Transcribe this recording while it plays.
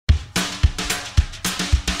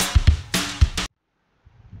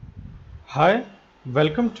Hi,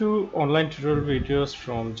 welcome to online tutorial videos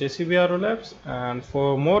from JCBRO Labs, and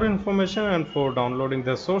for more information and for downloading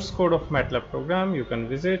the source code of Matlab program you can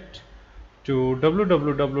visit to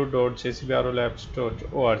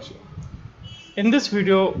www.jcbrolabs.org. In this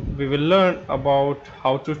video we will learn about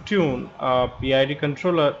how to tune a PID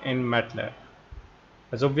controller in Matlab.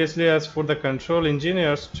 As for the control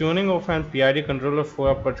engineers, tuning of an PID controller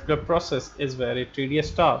for a particular process is very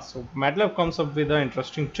tedious task. So Matlab comes up with an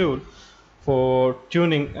interesting tool for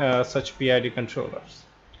tuning such PID controllers.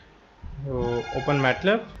 So open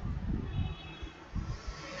Matlab.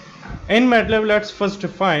 In Matlab, let's first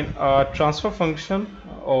define a transfer function,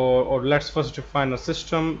 or let's first define a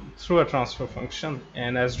system through a transfer function.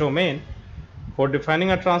 And as domain, for defining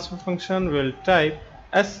a transfer function, we'll type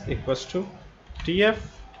s equals to tf.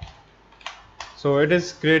 So it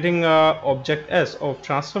is creating a object s of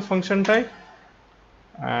transfer function type.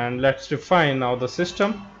 And let's define now the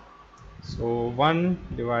system. So 1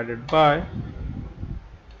 divided by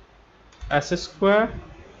s square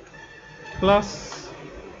plus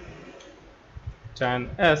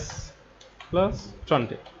 10s plus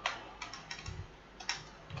 20.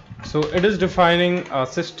 So it is defining a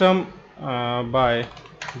system by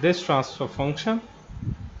this transfer function,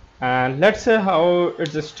 and let's say how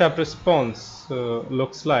its step response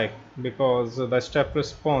looks like, because the step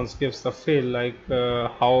response gives the feel like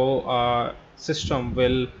how a system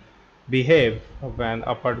will behave when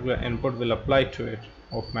a particular input will apply to it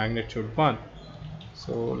of magnitude 1.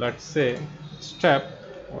 So let's say step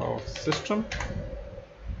of system.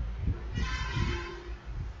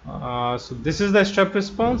 So this is the step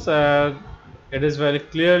response. It is very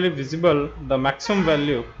clearly visible the maximum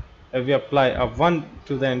value. If we apply a 1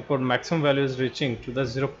 to the input, maximum value is reaching to the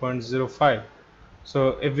 0.05.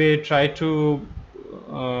 So if we try to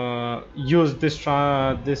use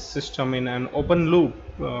this system in an open loop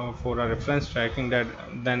for a reference tracking,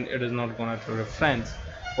 then it is not going to reference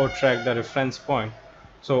or track the reference point.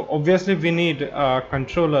 So obviously we need a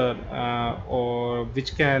controller or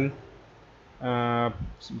which can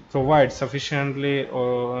provide sufficiently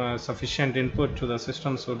or sufficient input to the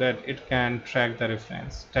system so that it can track the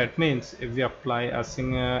reference. That means if we apply a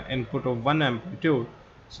single input of 1 amplitude,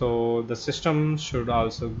 so the system should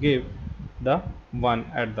also give the 1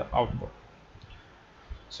 at the output.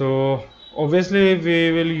 So obviously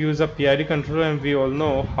we will use a PID controller, and we all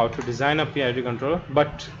know how to design a PID controller,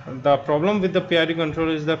 but the problem with the PID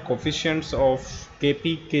controller is the coefficients of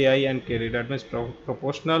Kp, Ki and Kd. That means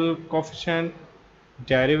proportional coefficient,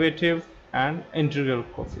 derivative and integral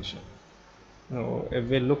coefficient. Now if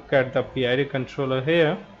we look at the PID controller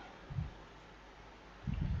here,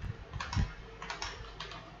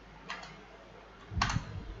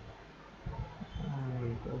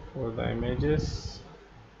 and go for the images.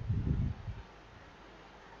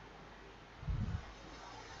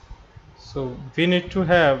 So we need to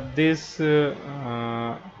have this PID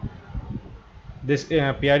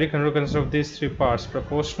control consists of these three parts: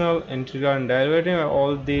 proportional, integral and derivative.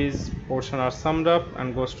 All these portions are summed up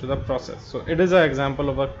and goes to the process. So it is an example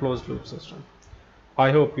of a closed loop system.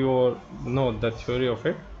 I hope you all know the theory of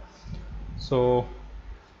it. So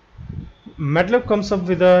Matlab comes up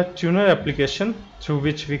with a tuner application through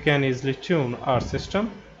which we can easily tune our system.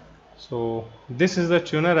 So this is the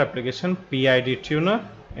tuner application, PID tuner,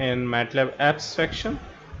 in Matlab apps section.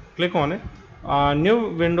 Click on it. A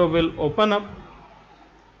new window will open up.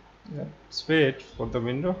 Let's wait for the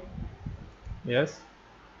window. Yes.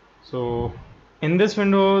 So in this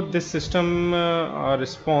window, this system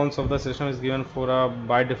response of the system is given for a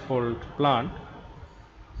by default plant.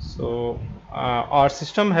 So our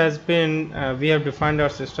system has been we have defined our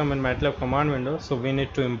system in Matlab command window, so we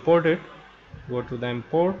need to import it. Go to the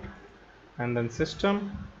import and then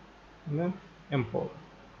system and then import.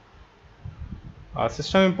 Our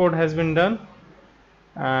system import has been done,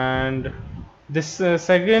 and this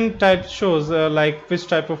second type shows like which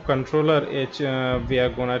type of controller we are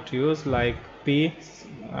gonna to use, like P.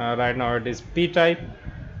 Right now it is P type.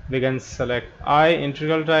 We can select I,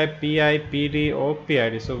 integral type, PI, PD or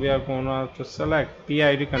PID. So we are going to select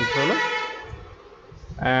PID controller,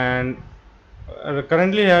 and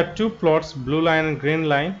currently have two plots, blue line and green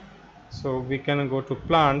line. So we can go to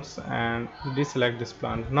plants and deselect this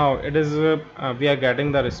plant. Now it is we are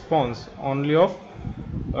getting the response only of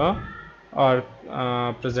our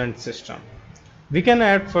present system. We can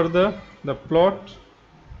add further the plot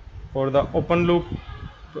for the open loop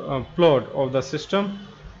plot of the system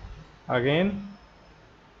again.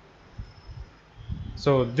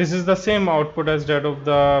 So this is the same output as that of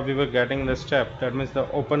the we were getting the step. That means the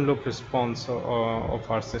open loop response of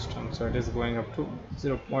our system. So it is going up to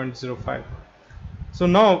 0.05. So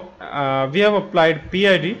now we have applied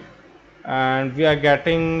PID and we are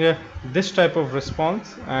getting this type of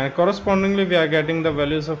response, and correspondingly we are getting the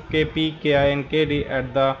values of KP, KI and KD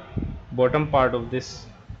at the bottom part of this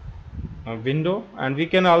window, and we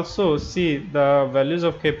can also see the values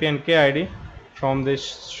of KP and KID from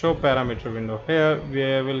this show parameter window. Here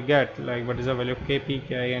we will get like what is the value of KP,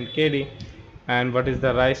 KI and KD and what is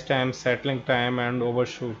the rise time, settling time and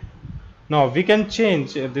overshoot. Now we can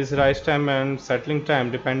change this rise time and settling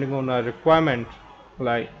time depending on our requirement.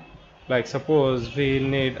 Like suppose we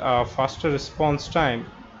need a faster response time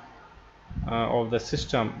of the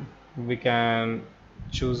system, we can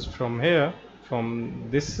choose from here, from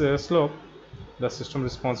this slope. The system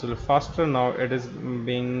response will be faster. Now it is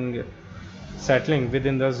being settling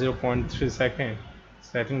within the 0.3 second.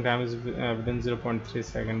 Settling time is within 0.3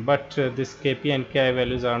 second, but this KP and KI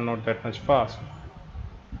values are not that much fast.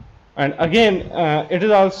 And again it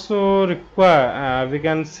is also require we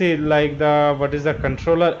can see like the what is the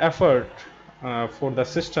controller effort for the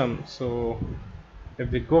system. So if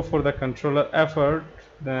we go for the controller effort,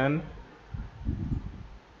 then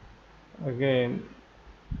again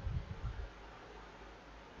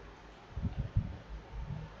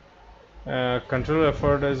controller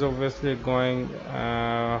effort is obviously going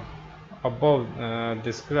above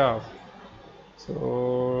this graph.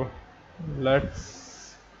 So let's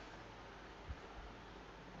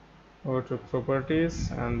go to properties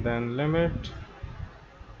and then limit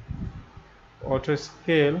auto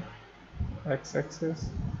scale x-axis,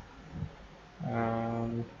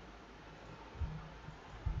 and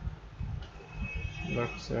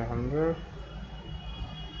let's say 100.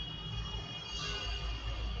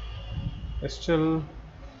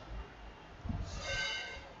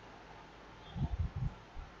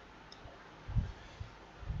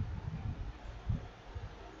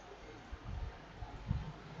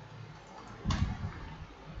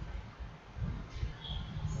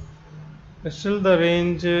 Still the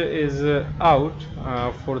range is out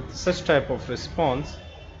for such type of response.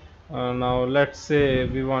 Now let's say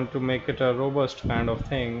we want to make it a robust kind of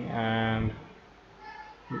thing, and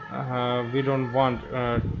we don't want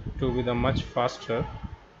to be the much faster,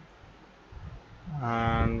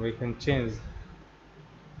 and we can change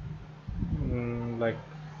like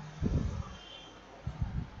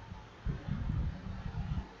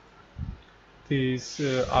these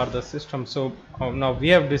are the system. So now we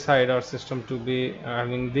have decided our system to be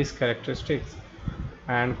having these characteristics,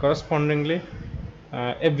 and correspondingly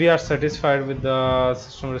if we are satisfied with the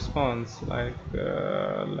system response, like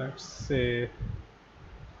let's say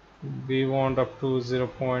we want up to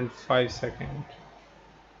 0.5 second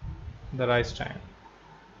the rise time,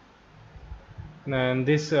 and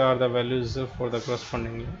these are the values for the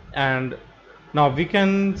corresponding. And now we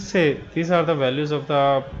can say these are the values of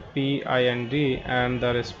the P, I and D, and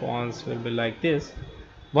the response will be like this.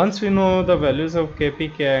 Once we know the values of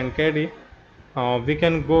KP, Ki and KD, we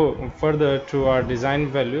can go further to our design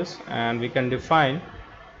values, and we can define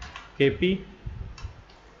KP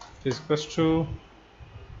is equals to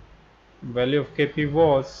value of KP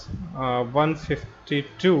was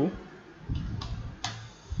 152,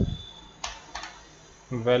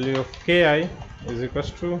 value of KI is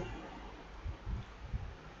equals to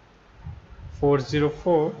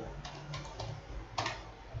 404,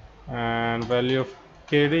 and value of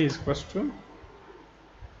KD is equals to,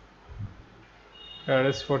 that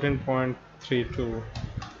is 14.32.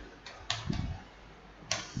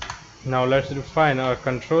 Now let's define our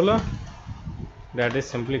controller, that is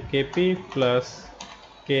simply KP plus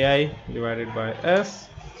KI divided by S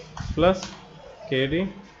plus KD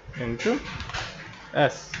into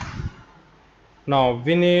S. Now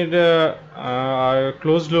we need our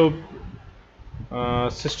closed loop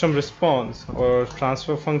system response or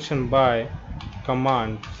transfer function by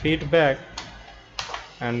command feedback,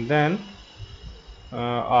 and then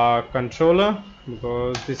our controller,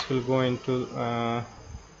 because this will go into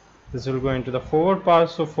the forward part.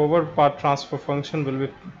 So forward part transfer function will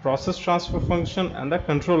be process transfer function and the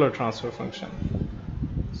controller transfer function.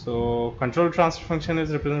 So control transfer function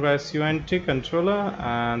is represented by CUNT controller,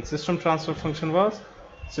 and system transfer function was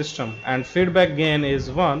system, and feedback gain is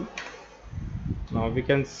 1. Now we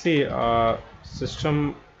can see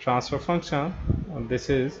system transfer function, this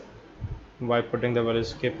is by putting the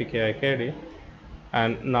values KP, KI, KD.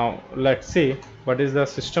 And now let's see what is the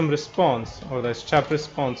system response or the step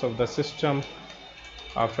response of the system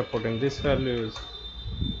after putting these values.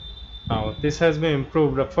 Now this has been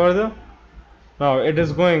improved further. Now it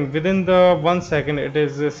is going within the 1 second, it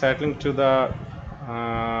is settling to the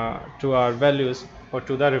to our values or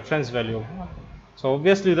to the reference value. So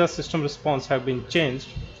obviously the system response have been changed.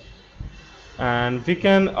 And we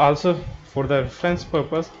can also, for the reference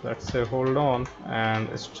purpose, let's say hold on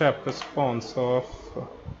and step response of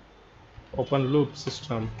open loop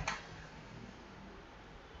system.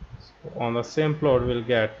 So on the same plot we'll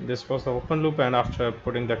get this was the open loop, and after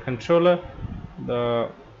putting the controller, the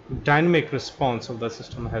dynamic response of the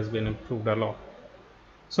system has been improved a lot.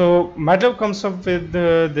 So Matlab comes up with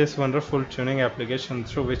this wonderful tuning application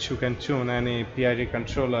through which you can tune any PID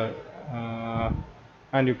controller,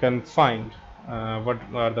 and you can find what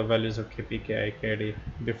are the values of KP, KI, KD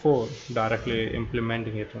before directly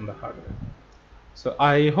implementing it on the hardware. So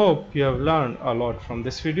I hope you have learned a lot from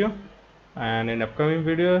this video, and in upcoming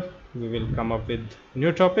video we will come up with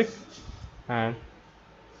new topic and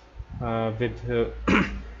with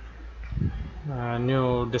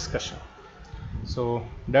new discussion. So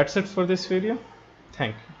that's it for this video.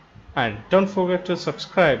 Thank you, and don't forget to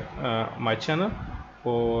subscribe my channel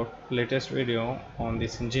for latest video on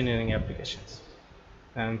these engineering applications.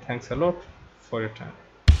 And thanks a lot for your time.